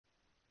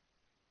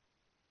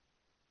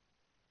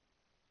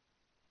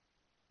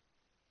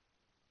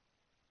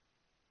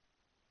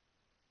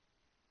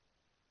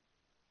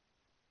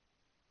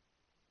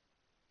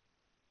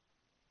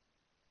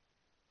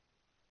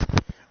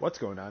What's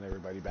going on,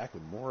 everybody? Back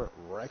with more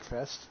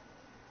Wreckfest.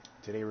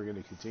 Today we're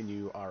going to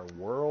continue our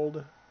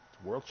World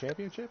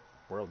Championship?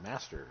 World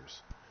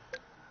Masters.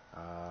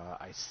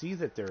 I see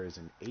that there is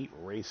an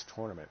 8-race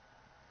tournament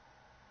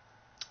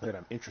that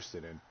I'm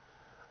interested in.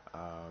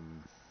 I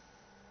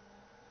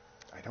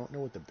don't know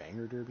what the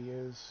Banger Derby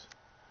is,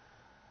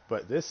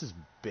 but this is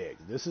big.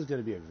 This is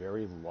going to be a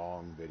very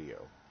long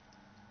video.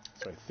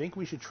 So I think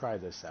we should try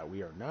this out.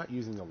 We are not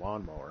using the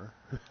lawnmower.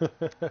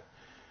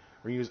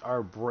 We use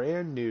our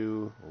brand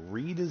new,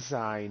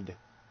 redesigned,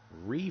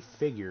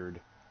 refigured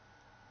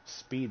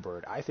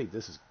Speedbird. I think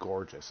this is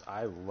gorgeous.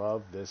 I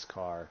love this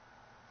car.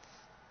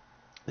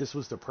 This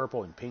was the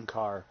purple and pink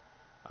car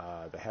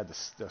that had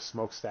the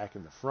smokestack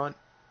in the front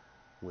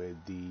with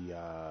the,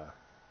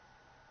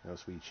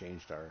 notice we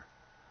changed our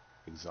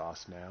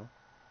exhaust now.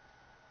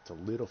 It's a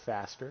little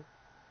faster.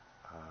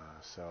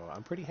 So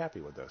I'm pretty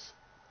happy with this.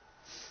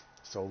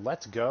 So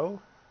let's go.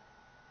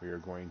 We are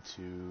going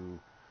to...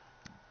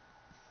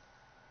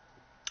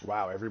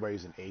 Wow,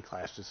 everybody's in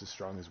A-class just as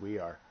strong as we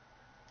are.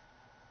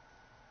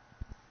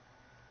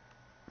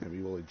 And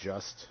we will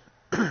adjust,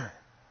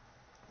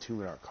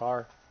 tune our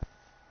car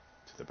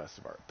to the best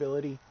of our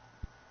ability.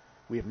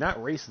 We have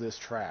not raced this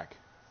track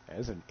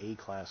as an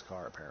A-class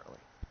car, apparently.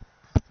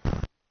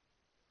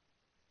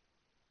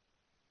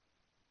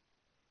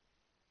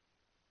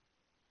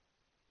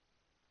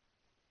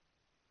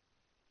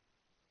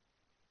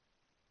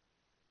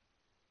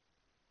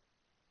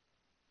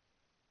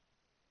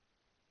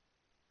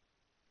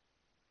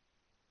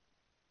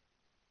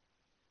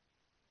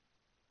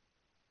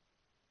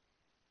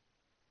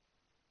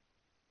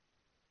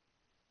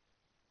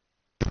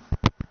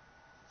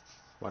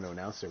 I want to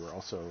announce that we're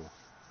also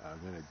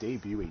going to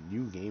debut a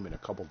new game in a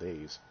couple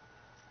days.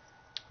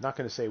 Not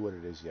going to say what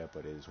it is yet,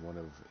 but it is one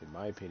of, in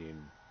my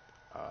opinion,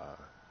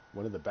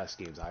 one of the best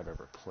games I've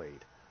ever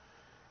played.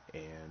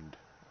 And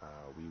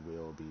we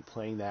will be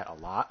playing that a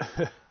lot,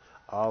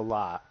 a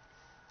lot,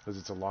 because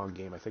it's a long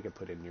game. I think I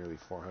put in nearly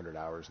 400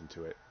 hours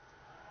into it.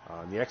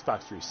 On the Xbox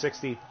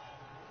 360,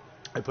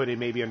 I put in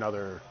maybe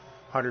another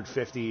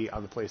 150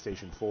 on the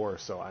PlayStation 4,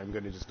 so I'm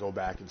going to just go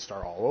back and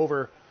start all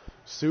over.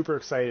 Super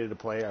excited to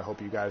play. I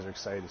hope you guys are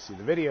excited to see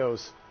the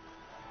videos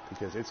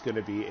because it's going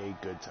to be a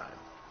good time.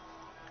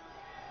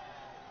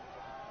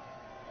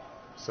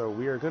 So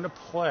we are going to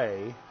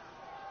play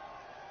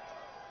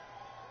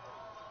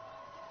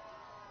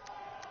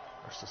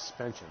our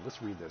suspension.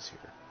 Let's read this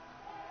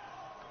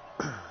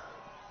here.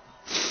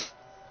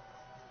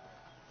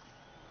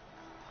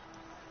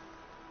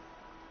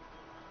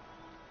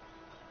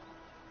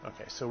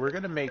 Okay, so we're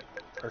going to make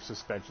our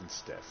suspension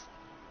stiff.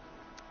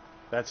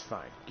 That's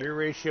fine. Gear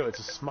ratio, it's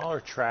a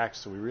smaller track,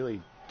 so we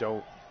really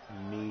don't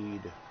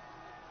need...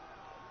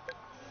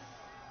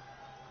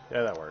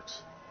 Yeah, that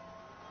works.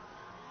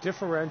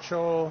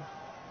 Differential...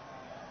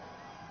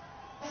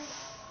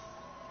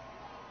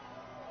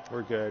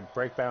 We're good.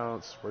 Brake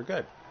balance, we're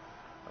good.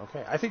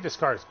 Okay, I think this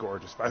car is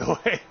gorgeous, by the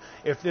way.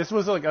 If this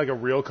was like a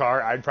real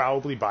car, I'd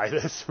probably buy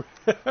this.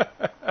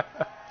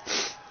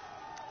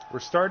 We're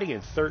starting in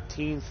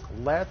 13th.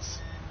 Let's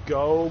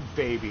go,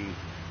 baby.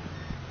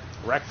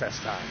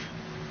 Wreckfest time.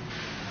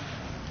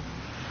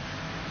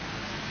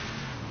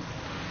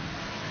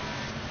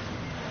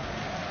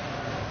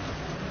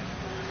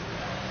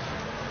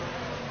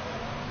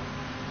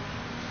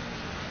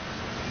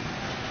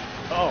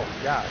 Oh,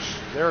 gosh.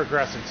 They're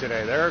aggressive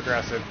today. They're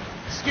aggressive.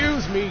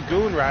 Excuse me,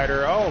 Goon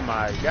Rider. Oh,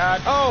 my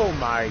God. Oh,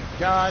 my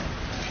God.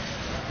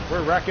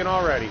 We're wrecking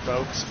already,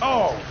 folks.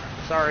 Oh,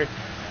 sorry.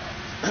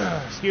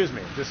 Excuse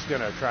me. Just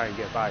going to try and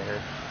get by here.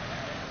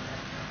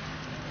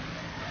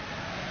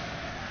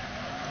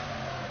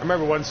 I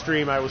remember one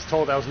stream I was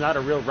told I was not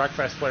a real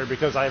Wreckfest player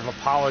because I have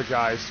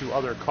apologized to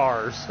other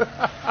cars. Oh,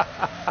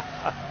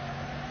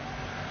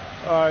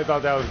 I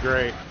thought that was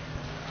great.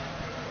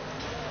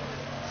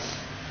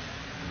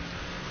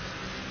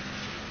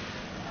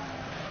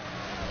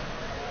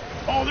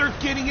 Oh, they're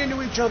getting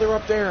into each other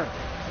up there.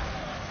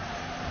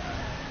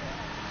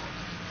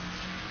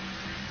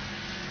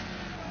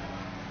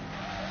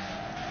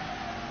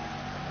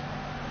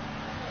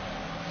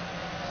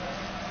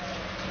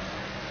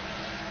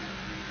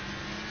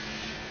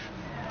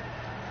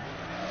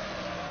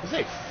 This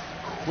is a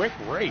quick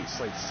race,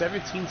 like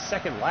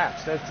 17-second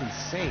laps. That's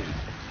insane.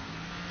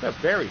 It's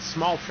a very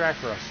small track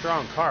for a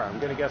strong car. I'm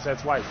going to guess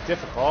that's why it's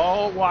difficult.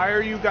 Oh, why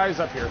are you guys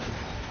up here?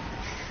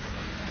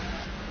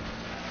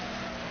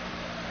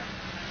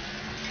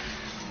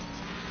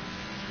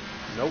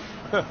 Nope.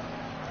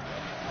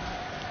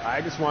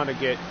 I just want to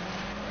get...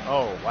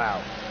 Oh,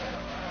 wow.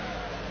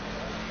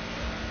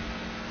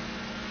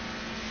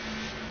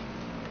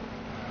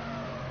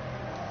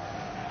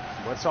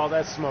 What's all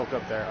that smoke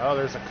up there? Oh,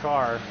 there's a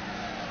car.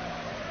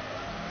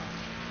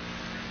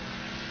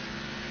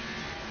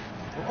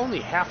 We're only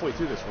halfway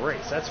through this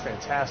race. That's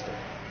fantastic.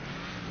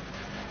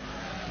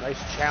 Nice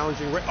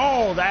challenging race.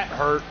 Oh, that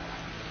hurt.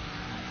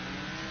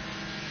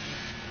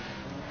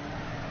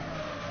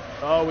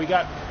 Oh, we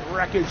got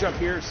wreckage up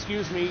here.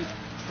 Excuse me,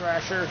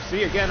 Thrasher.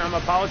 See, again, I'm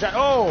apologizing.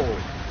 Oh!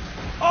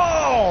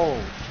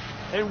 Oh!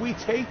 And we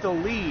take the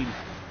lead.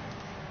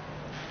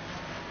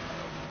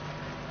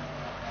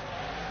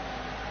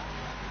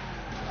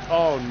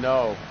 Oh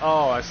no.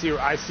 Oh, I see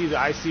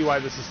why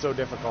this is so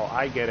difficult.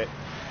 I get it.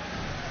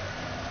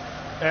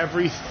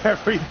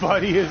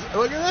 Everybody is,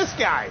 look at this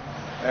guy.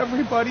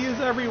 Everybody is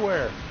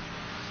everywhere.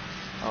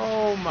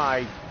 Oh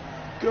my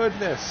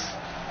goodness.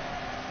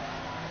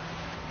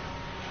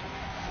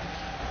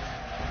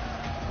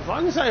 As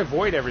long as I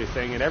avoid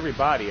everything and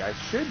everybody, I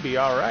should be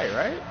alright,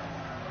 right?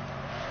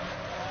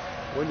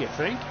 Wouldn't you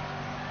think?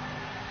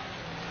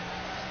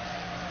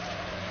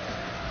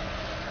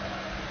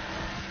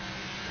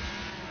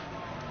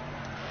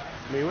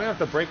 I mean, we don't have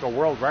to break a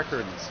world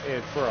record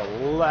for a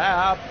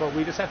lap, but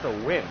we just have to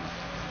win.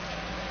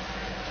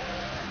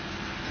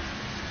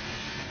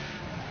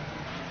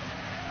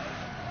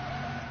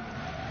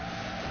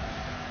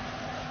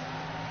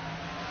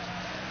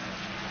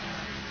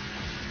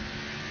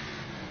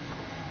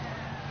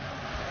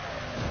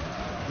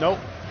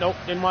 Nope,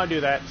 didn't want to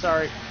do that.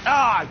 Sorry.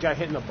 Ah, I got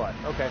hit in the butt.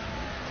 Okay.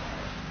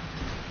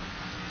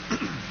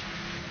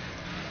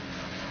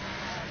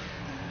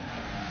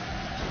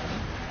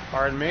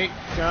 Pardon me.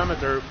 Coming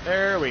through.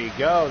 There we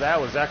go. That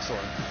was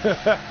excellent.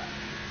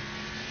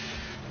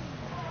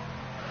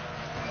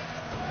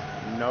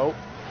 Nope.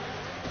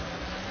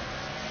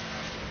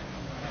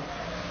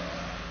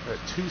 A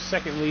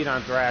 2-second lead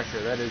on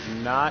Thrasher. That is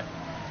not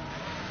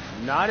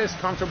as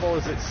comfortable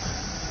as it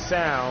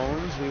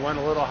sounds. We went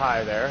a little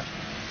high there.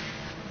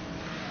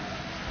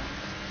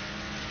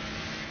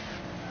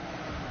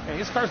 Man,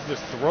 these cars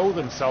just throw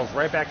themselves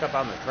right back up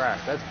on the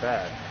track. That's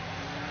bad.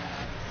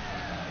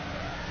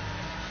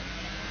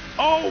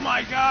 Oh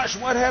my gosh,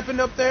 what happened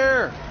up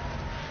there?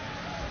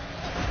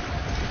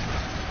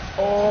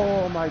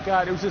 Oh my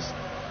god, it was just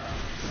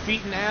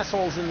feet and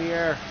assholes in the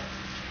air.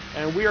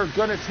 And we are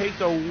going to take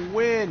the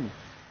win.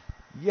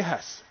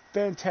 Yes,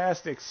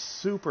 fantastic,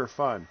 super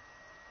fun.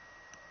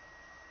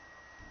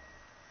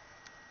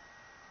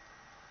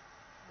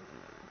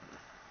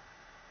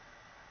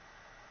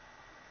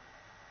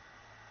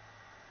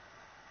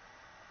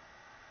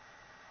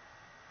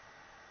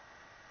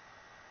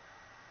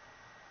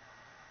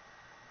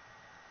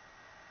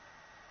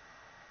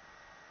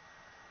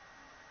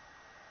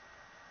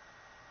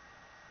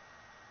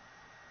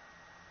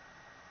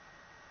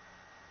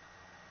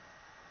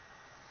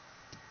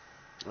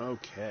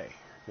 Okay,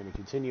 going to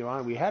continue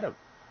on. We had a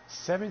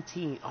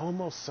 17,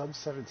 almost sub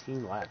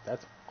 17 lap.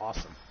 That's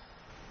awesome.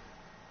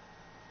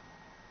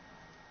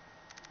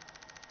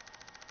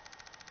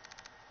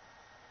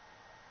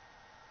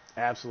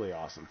 Absolutely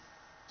awesome.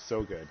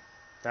 So good.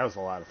 That was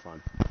a lot of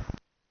fun.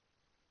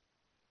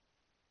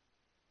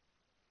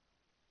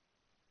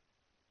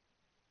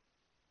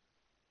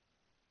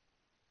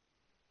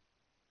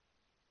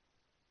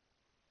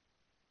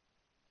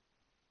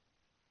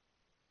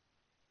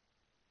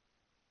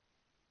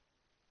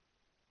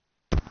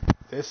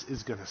 This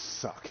is going to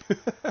suck.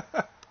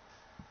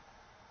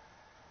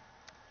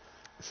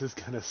 This is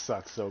going to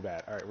suck so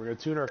bad. All right, we're going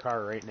to tune our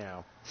car right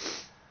now.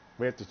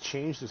 We have to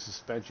change the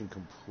suspension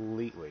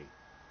completely.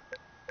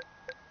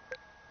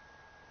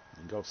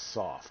 And go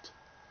soft.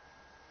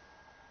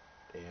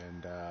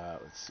 And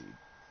let's see.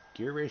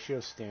 Gear ratio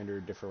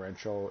standard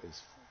differential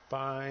is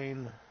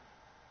fine.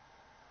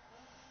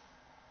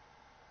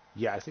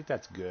 Yeah, I think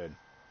that's good.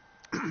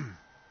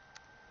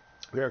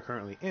 We are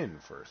currently in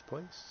first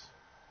place.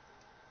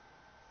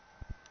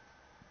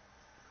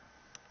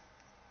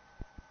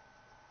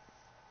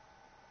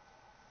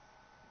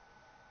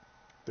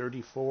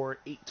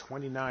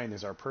 $34,829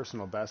 is our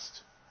personal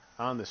best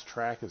on this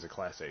track as a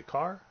Class A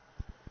car.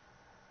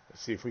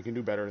 Let's see if we can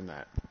do better than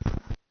that.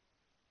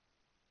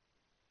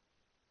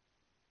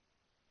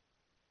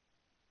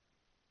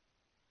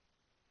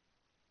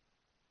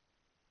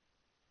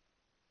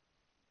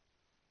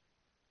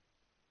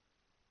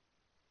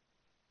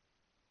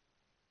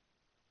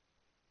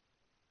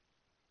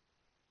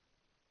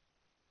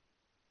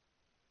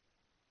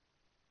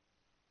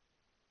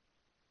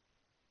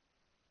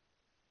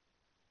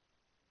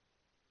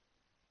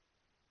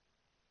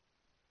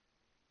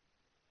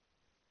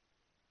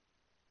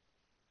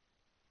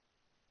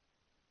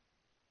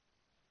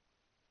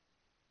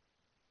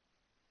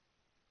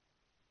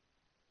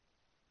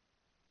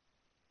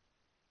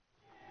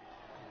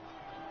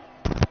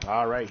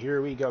 All right,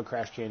 here we go,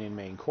 Crash Canyon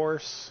main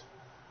course.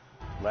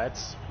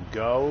 Let's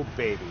go,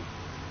 baby.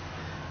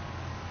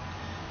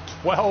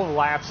 12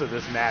 laps of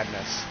this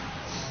madness.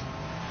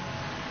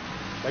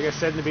 Like I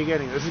said in the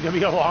beginning, this is going to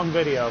be a long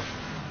video.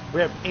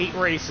 We have 8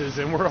 races,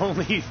 and we're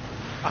only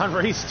on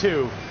race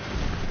 2.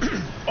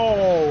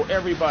 Oh,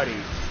 everybody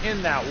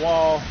in that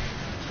wall.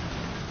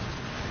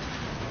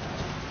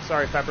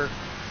 Sorry, Pepper.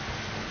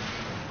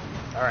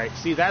 All right,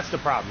 see, that's the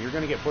problem. You're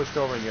going to get pushed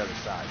over on the other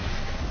side.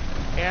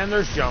 And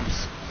there's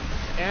jumps.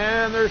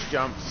 And there's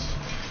jumps.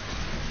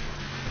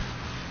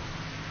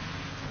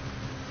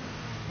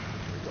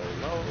 Go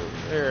low.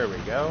 There we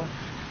go.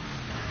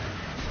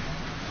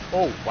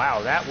 Oh,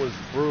 wow, that was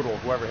brutal,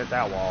 whoever hit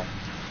that wall.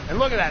 And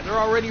look at that, they're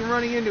already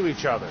running into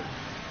each other.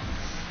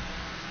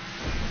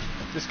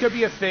 This could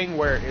be a thing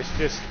where it's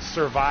just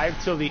survive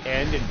till the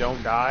end and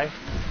don't die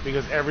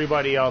because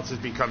everybody else has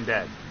become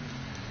dead.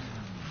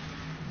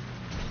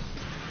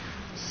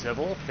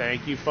 Civil,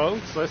 thank you,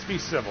 folks. Let's be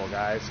civil,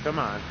 guys. Come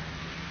on.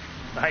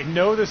 I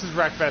know this is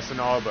Wreckfest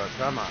and all, but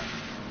come on.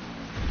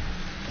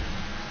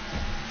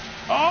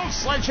 Oh,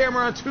 sledgehammer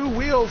on 2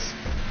 wheels.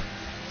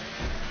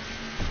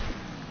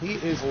 He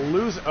is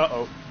losing.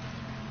 Uh-oh.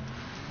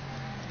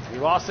 He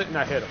lost it and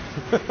I hit him.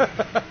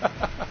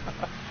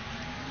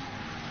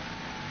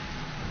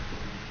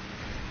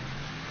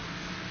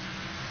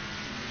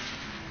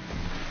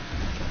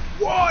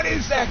 What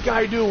is that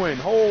guy doing?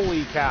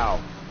 Holy cow.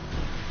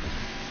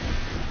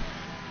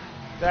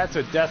 That's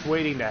a death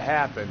waiting to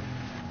happen.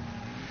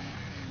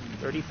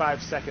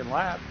 35-second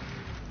lap.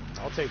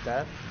 I'll take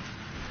that.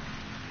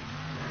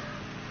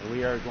 And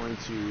we are going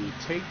to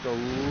take the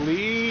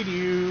lead.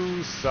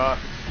 You suck.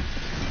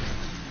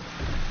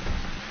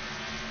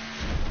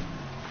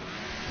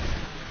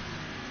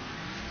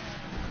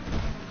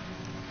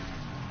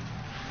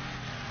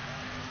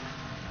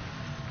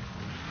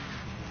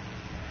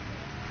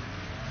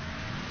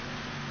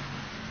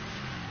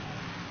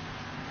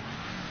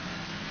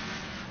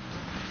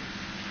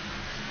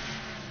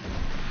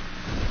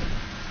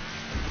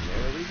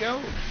 Go.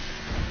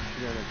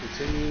 We're going to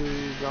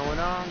continue going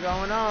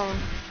on.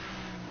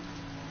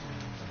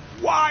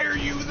 Why are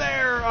you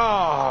there?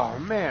 Oh,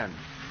 man.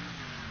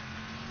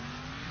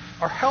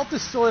 Our health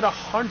is still at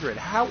 100.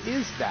 How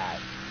is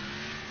that?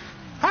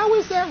 How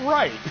is that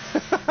right?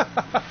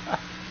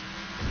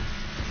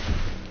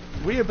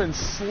 We have been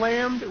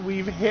slammed.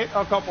 We've hit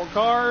a couple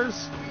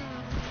cars.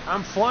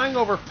 I'm flying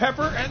over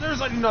Pepper, and there's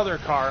another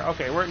car.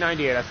 Okay, we're at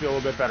 98. I feel a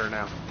little bit better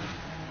now.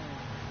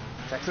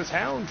 Texas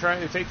Hound trying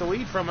to take the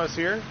lead from us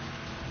here.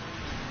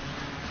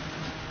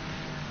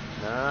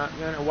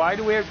 Why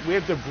do we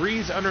have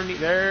debris underneath?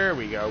 There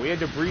we go. We had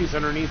debris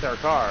underneath our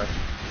car.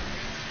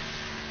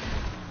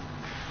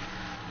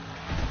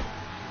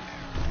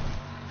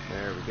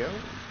 There we go.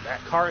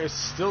 That car is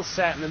still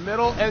sat in the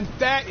middle, and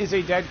that is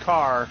a dead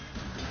car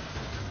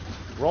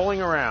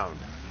rolling around.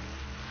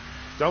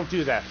 Don't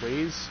do that,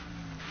 please.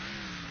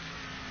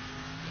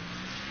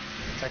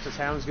 Texas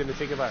Hound's going to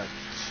take about a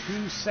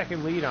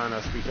 2-second lead on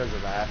us because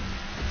of that.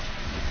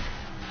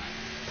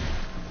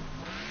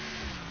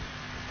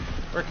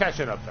 We're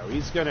catching up though.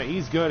 He's gonna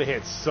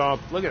hit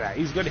something. Look at that.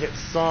 He's gonna hit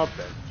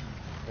something,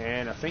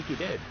 and I think he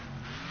did.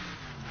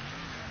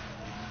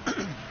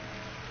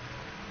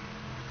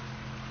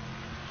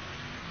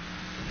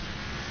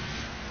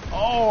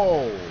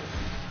 Oh,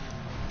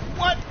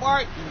 what?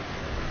 Why?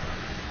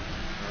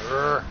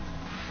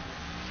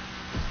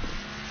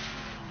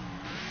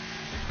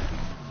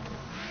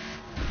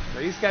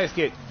 These guys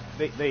get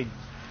they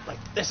like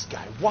this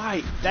guy.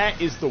 Why?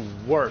 That is the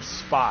worst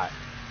spot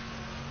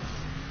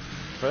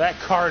for that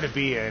car to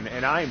be in,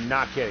 and I'm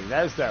not kidding.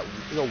 That is the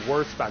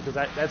worst spot because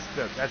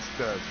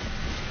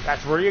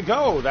that's where you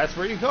go. That's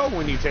where you go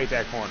when you take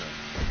that corner.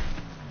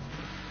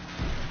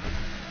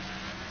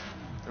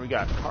 And we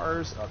got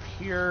cars up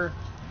here.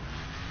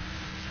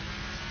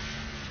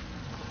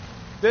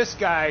 This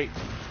guy.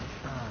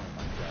 Oh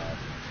my god.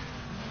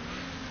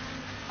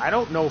 I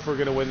don't know if we're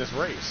gonna win this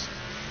race.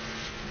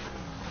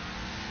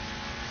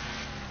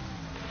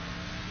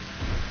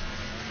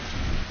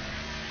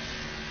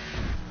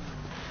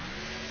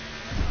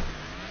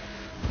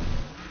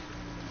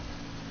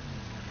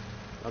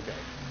 Okay.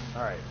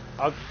 All right.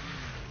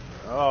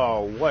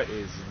 Oh, what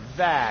is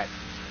that?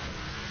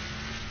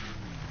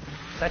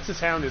 Texas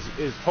Hound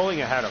is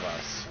pulling ahead of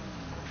us.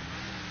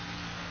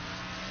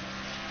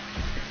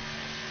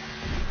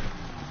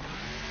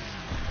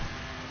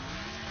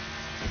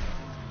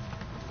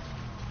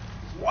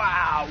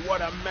 Wow,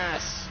 what a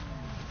mess.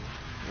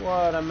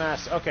 What a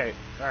mess. Okay.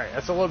 All right.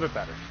 That's a little bit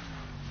better.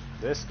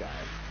 This guy.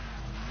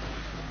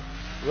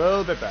 A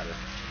little bit better.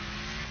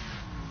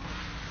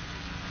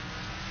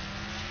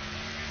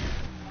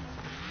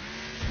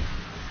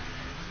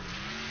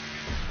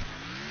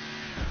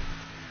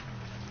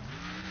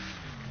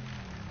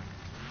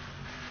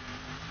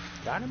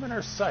 Got him in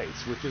our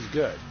sights, which is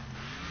good.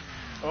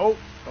 Oh,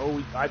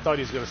 I thought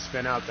he was going to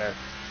spin out there.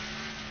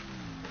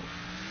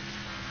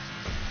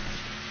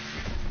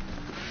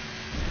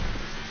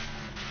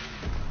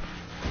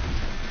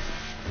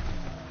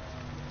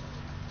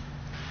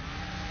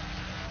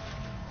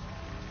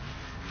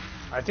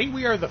 I think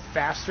we are the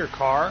faster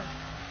car.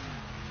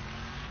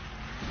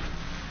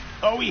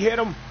 Oh, he hit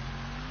him.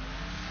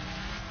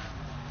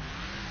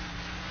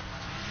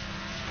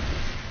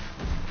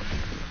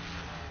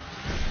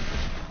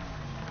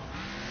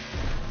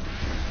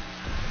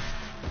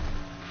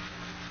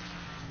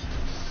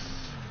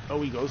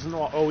 Oh, he goes in the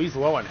wall. Oh, he's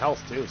low on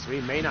health, too, so he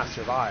may not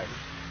survive.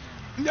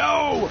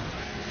 No!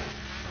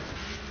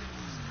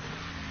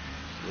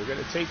 We're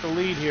going to take the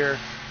lead here.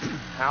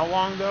 How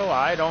long, though?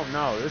 I don't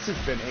know. This has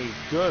been a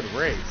good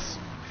race.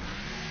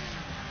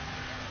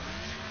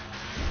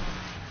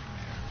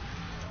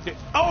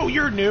 Oh,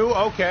 you're new?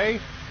 Okay.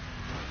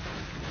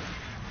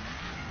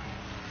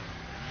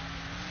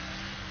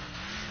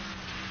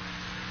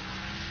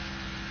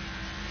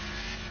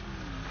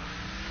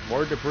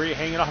 More debris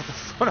hanging off the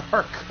front of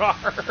our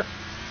car.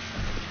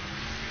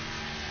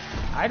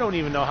 I don't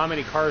even know how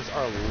many cars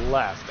are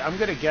left. I'm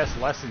going to guess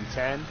less than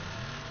 10.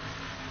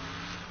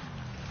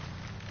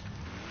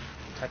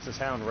 Texas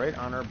Hound right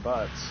on our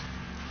butts.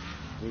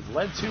 We've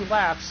led 2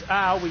 laps.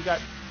 Ow, we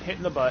got hit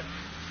in the butt.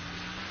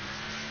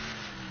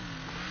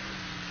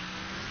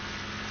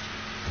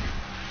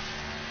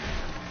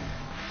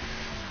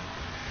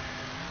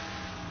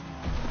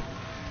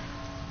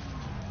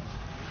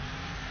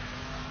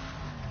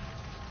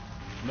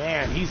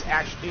 Man, he's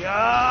actually...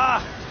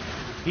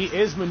 He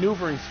is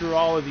maneuvering through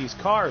all of these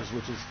cars,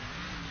 which is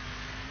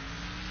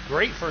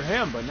great for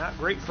him, but not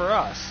great for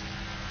us.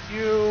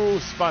 You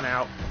spun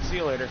out. See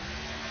you later.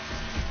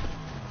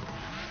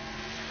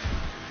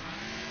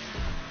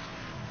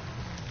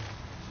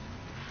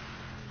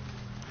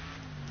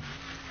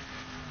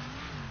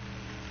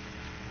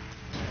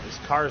 These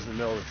cars in the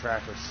middle of the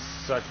track are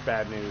such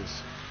bad news.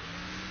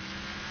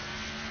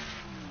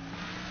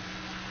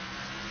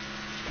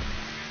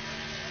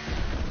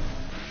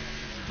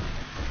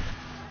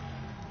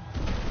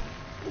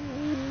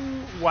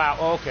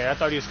 Wow, okay, I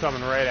thought he was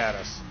coming right at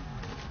us.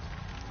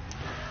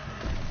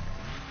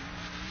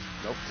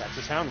 Nope,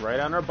 Texas Hound right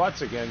on our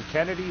butts again.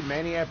 Kennedy,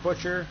 Maniac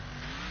Butcher,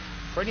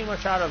 pretty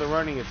much out of the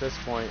running at this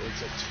point.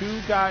 It's a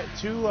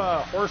two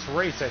horse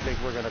race, I think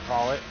we're going to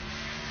call it.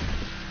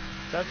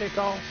 Is that what they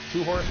call it?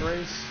 2-horse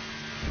race?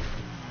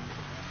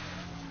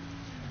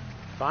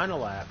 Final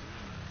lap.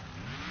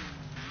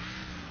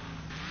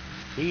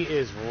 He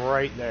is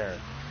right there.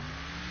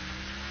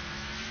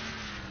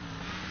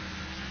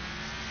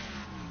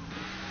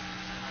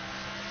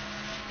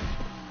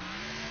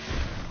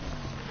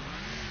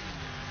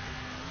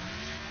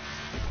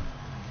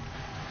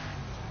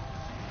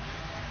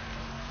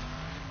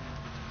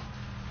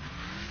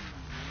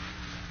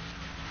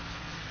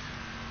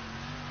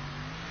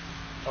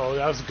 Oh,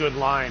 that was a good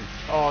line.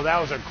 Oh, that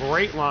was a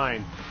great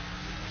line.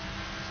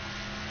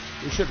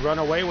 We should run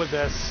away with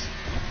this.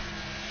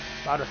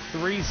 About a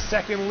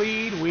 3-second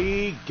lead.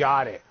 We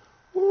got it.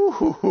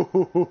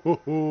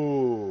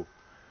 Woo-hoo-hoo-hoo-hoo-hoo.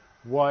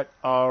 What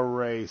a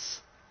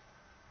race.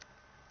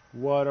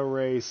 What a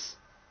race.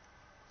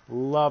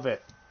 Love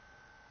it.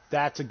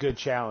 That's a good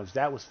challenge.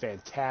 That was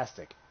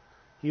fantastic.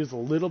 He was a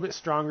little bit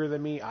stronger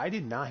than me. I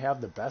did not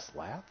have the best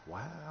lap.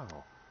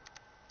 Wow.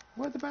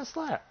 What had the best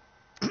lap?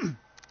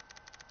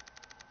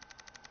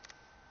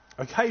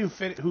 A guy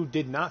who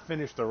did not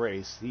finish the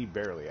race, he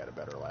barely had a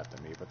better lap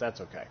than me, but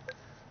that's okay.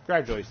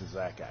 Congratulations to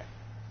that guy.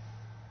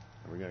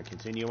 And we're going to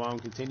continue on,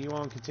 continue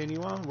on,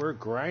 continue on. We're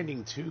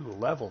grinding to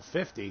level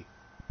 50.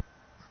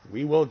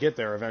 We will get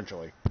there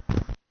eventually.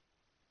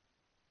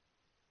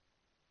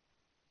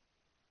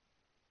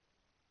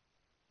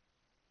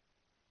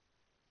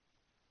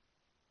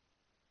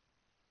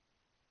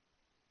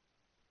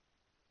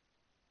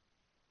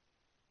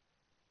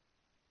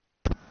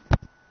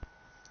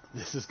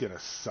 This is going to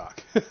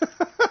suck.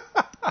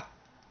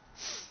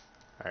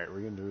 Alright, we're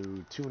going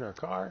to tune our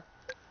car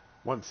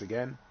once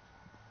again.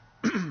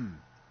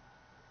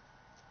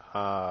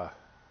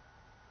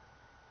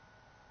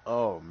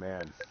 Oh,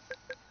 man.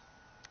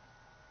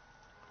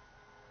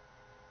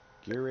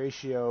 Gear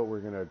ratio,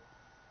 we're going to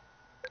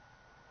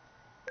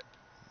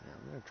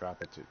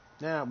drop it to...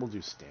 Nah, we'll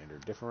do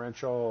standard.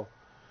 Differential.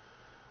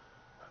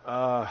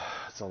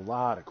 It's a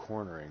lot of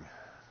cornering.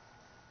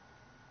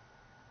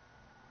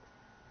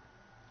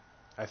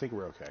 I think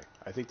we're okay.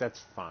 I think that's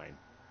fine.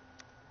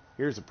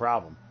 Here's the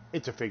problem.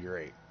 It's a figure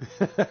 8.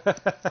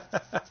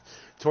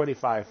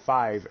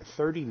 25.5.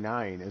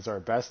 39 is our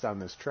best on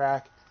this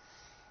track.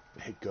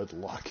 Hey, good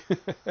luck.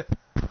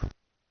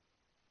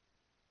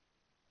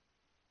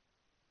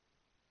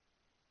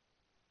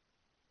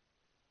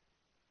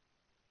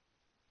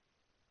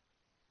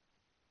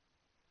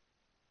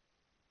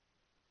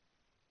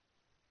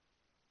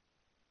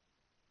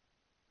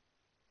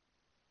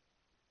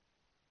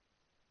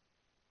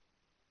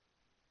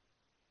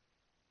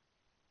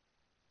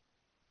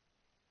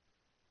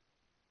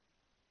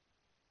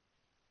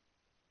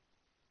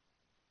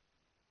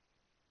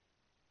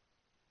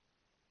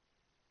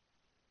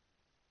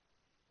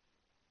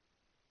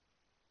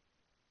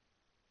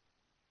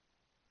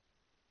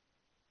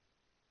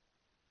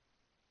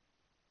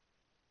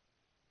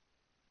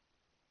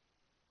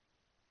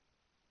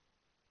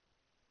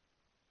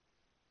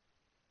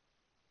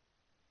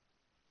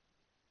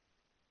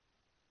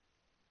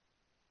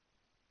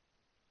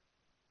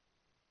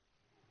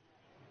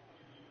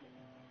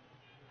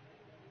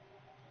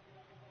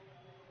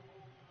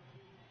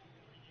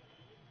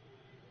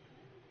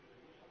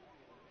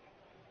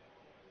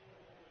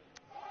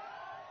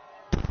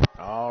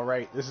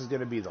 Alright, this is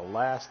going to be the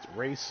last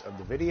race of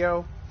the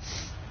video.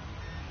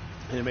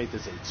 I'm going to make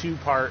this a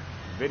 2-part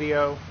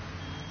video.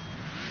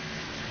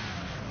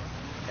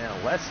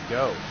 And let's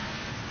go.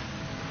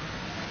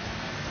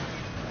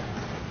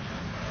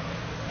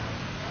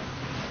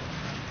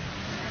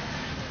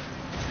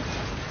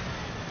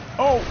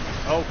 Oh,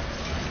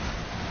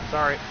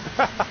 sorry.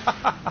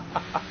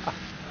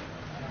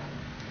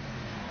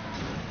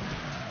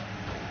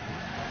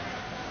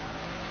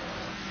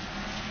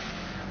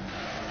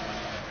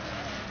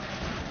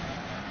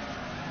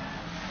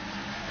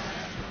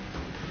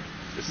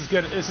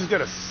 This is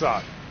gonna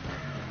suck.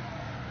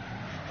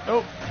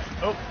 Oh,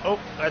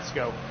 let's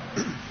go.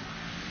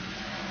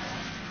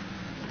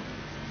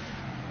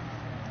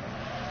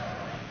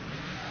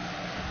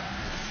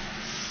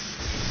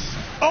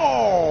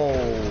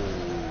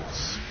 Oh,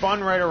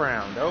 spun right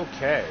around.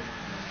 Okay.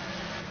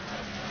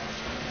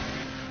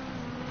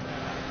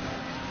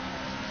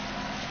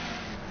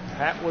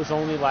 That was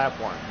only lap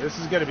 1. This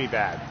is going to be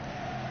bad.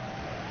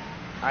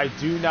 I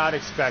do not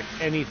expect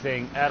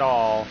anything at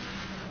all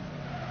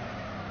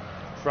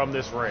from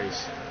this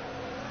race.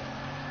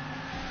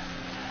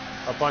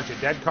 A bunch of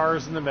dead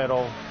cars in the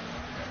middle.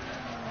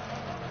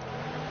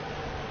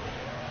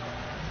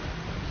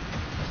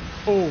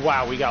 Oh,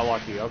 wow, we got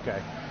lucky.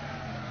 Okay.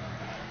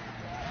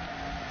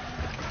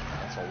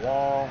 That's a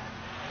wall.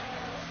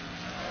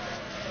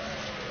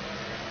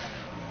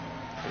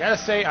 I gotta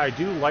say, I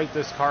do like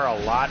this car a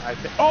lot.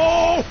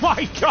 Oh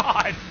my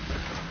God!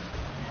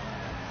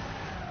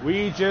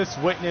 We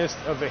just witnessed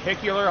a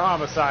vehicular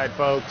homicide,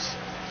 folks.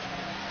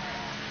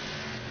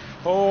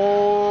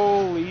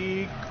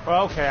 Holy...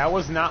 Okay, I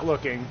was not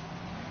looking.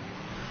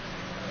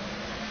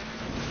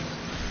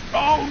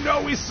 Oh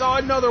no, we saw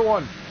another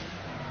one!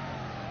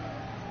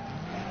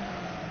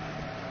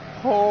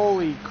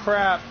 Holy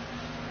crap.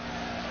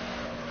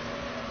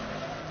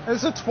 This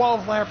is a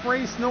 12-lap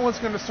race. No one's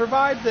going to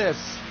survive this.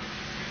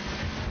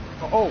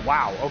 Oh,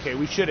 wow. Okay,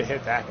 we should have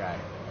hit that guy.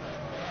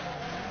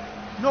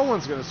 No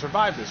one's going to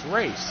survive this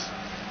race.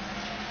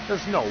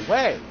 There's no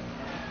way.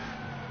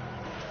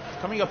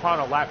 Coming upon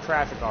a lap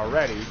traffic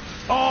already.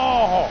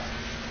 Oh!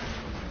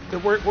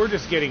 We're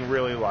just getting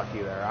really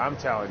lucky there. I'm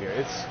telling you.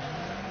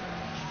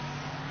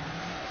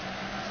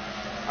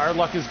 Our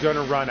luck is going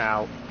to run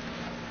out.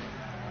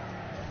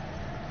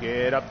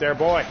 Get up there,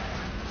 boy.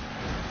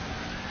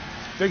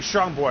 Big,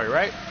 strong boy,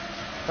 right?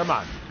 Come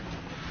on.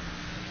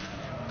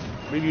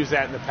 We've used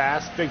that in the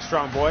past. Big,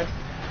 strong boy.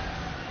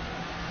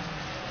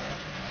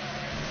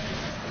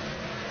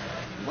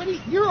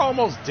 You're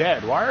almost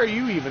dead. Why are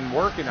you even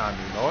working on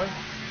me, boy?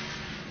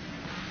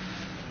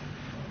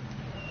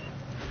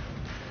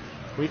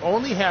 We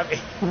only have a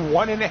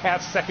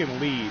 1.5 second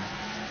lead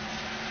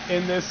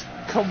in this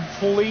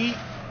complete...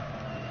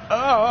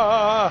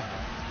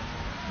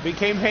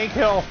 became Hank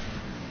Hill.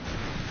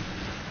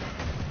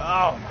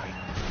 Oh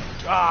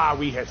my...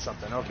 we hit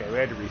something. Okay, we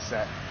had to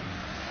reset.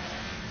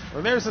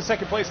 Well, there's the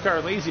second place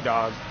car, Lazy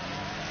Dog.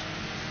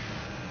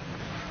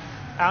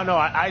 I don't know,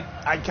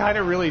 I kind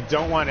of really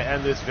don't want to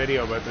end this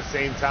video, but at the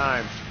same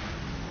time,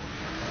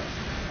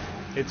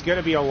 it's going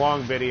to be a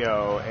long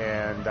video,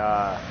 and,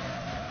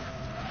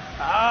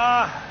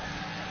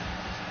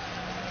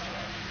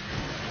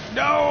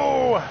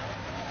 no!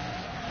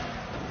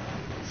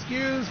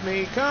 Excuse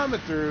me, coming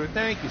through.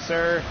 Thank you,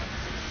 sir.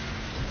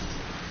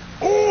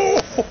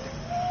 Oh!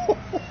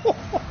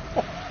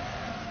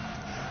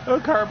 The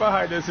car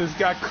behind us has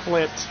got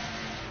clipped.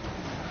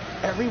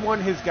 Everyone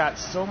has got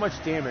so much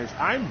damage.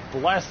 I'm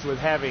blessed with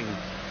having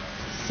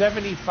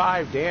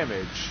 75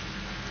 damage.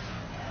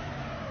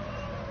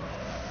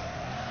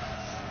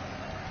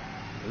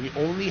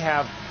 We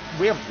have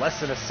less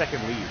than a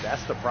second lead.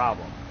 That's the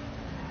problem.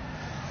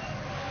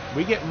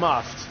 We get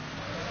muffed,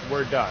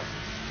 we're done.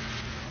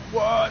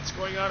 What's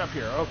going on up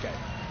here? Okay.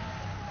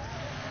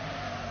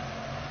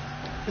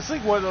 It's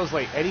like one of those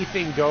like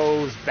anything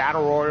goes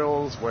battle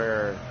royals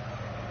where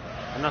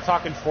I'm not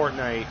talking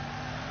Fortnite,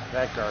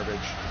 that garbage.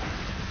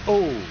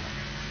 Oh,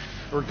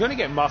 we're gonna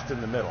get muffed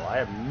in the middle. I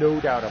have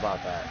no doubt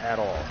about that at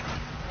all.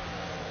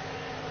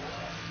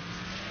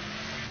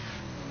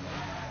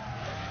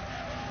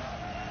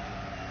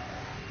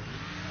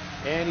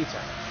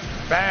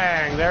 Anytime.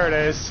 Bang! There it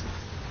is.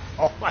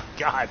 Oh my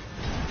God.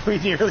 We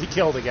nearly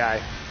killed a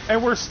guy.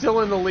 And we're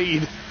still in the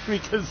lead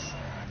because...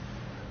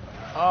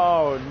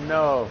 Oh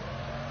no.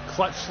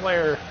 Clutch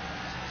Slayer.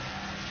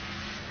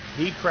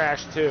 He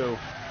crashed too.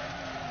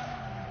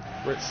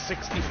 We're at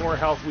 64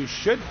 health. We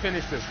should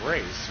finish this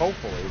race,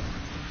 hopefully.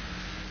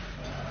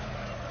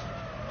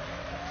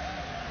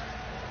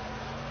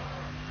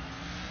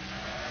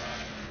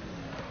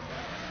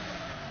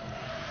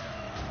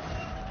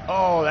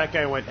 Oh, that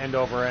guy went end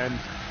over end.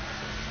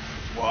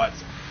 What?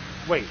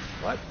 Wait,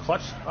 what?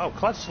 Clutch? Oh,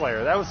 Clutch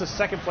Slayer. That was the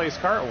second place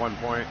car at one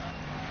point.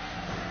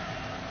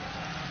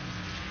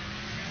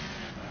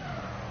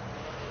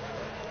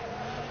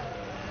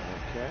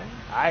 Okay.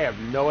 I have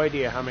no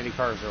idea how many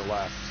cars are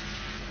left.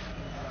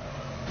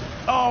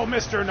 Oh,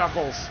 Mr.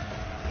 Knuckles.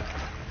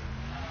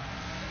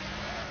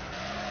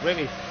 We have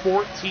a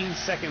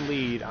 14-second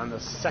lead on the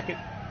second...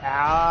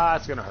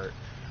 it's going to hurt.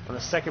 On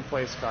the second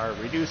place car.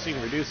 Reducing.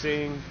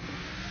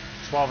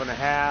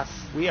 12.5.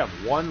 We have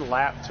one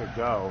lap to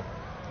go.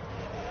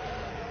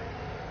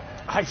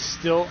 I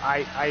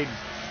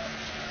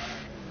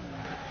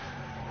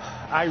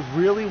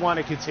really want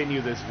to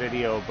continue this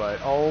video,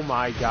 but oh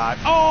my God.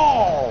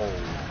 Oh!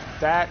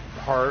 That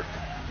hurt.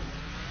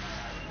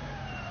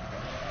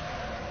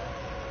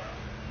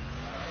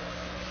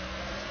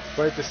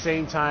 But at the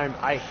same time,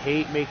 I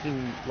hate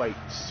making like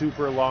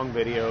super long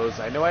videos.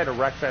 I know I had a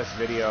Wreckfest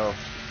video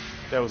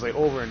that was like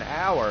over an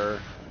hour,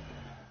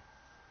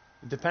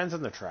 It depends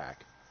on the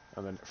track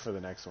for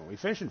the next one. We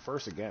finished in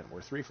first again.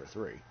 We're 3 for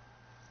 3.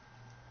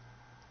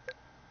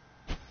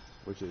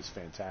 Which is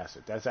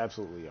fantastic. That's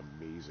absolutely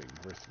amazing.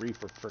 We're 3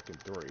 for frickin'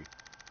 3.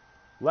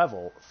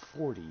 Level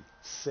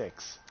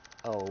 46.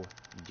 Oh,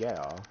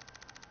 yeah.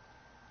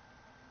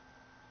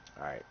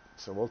 Alright,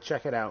 so we'll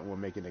check it out and we'll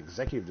make an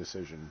executive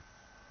decision.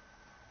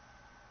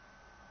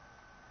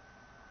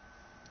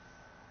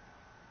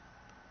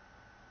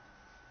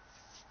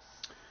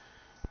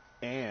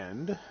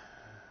 And...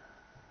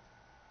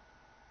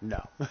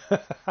 no.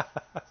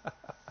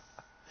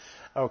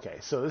 Okay,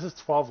 so this is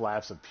 12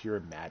 laps of pure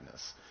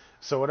madness.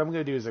 So what I'm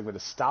going to do is I'm going to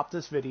stop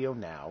this video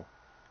now,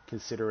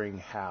 considering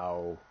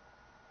how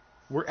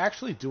we're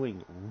actually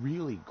doing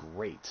really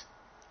great.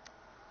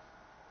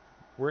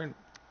 We're in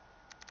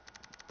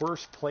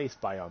first place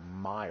by a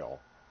mile.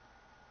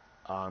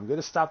 I'm going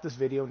to stop this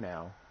video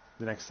now.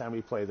 The next time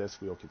we play this,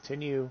 we'll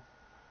continue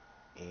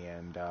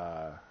and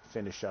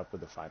finish up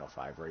with the final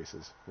 5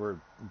 races. We're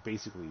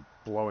basically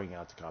blowing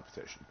out the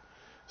competition.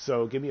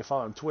 So give me a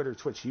follow on Twitter,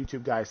 Twitch,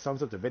 YouTube, guys.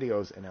 Thumbs up the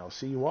videos, and I'll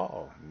see you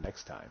all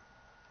next time.